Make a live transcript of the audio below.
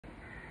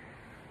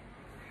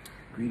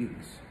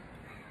Greetings.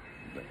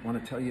 I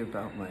want to tell you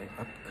about my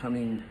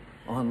upcoming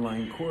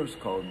online course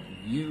called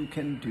You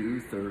Can Do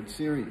Third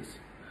Series.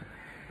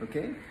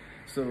 Okay?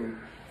 So,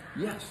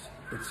 yes,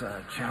 it's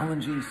a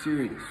challenging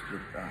series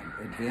with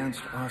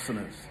advanced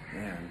asanas,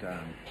 and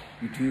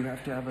you do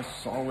have to have a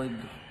solid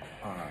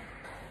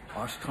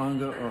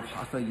Ashtanga or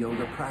Hatha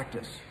Yoga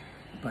practice.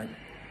 But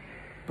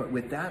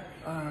with that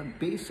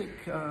basic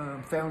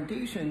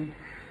foundation,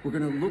 we're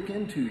going to look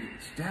into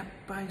step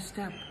by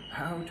step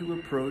how to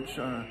approach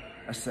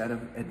a set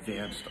of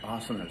advanced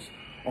asanas,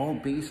 all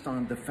based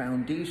on the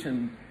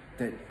foundation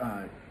that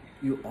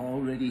you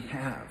already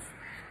have.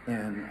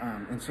 And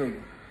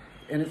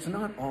it's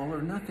not all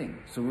or nothing.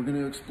 So we're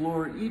going to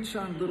explore each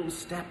little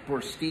step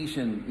or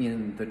station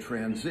in the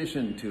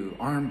transition to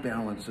arm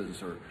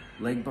balances or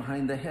leg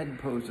behind the head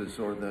poses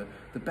or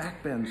the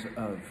back bends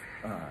of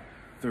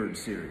third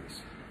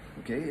series.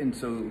 Okay, and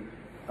so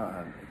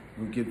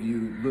we'll give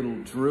you little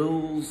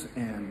drills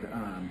and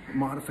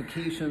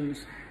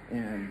modifications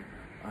and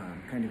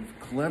kind of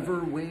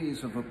clever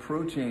ways of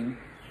approaching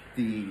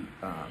the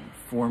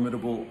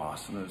formidable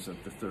asanas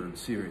of the third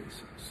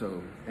series.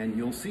 So, and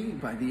you'll see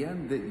by the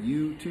end that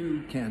you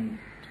too can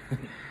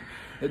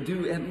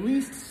do at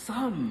least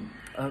some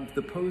of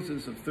the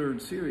poses of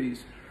third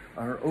series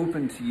are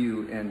open to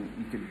you, and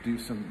you could do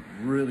some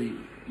really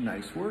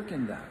nice work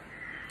in that.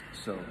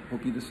 So,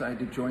 hope you decide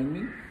to join me,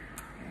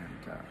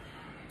 and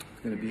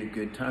it's going to be a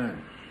good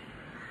time.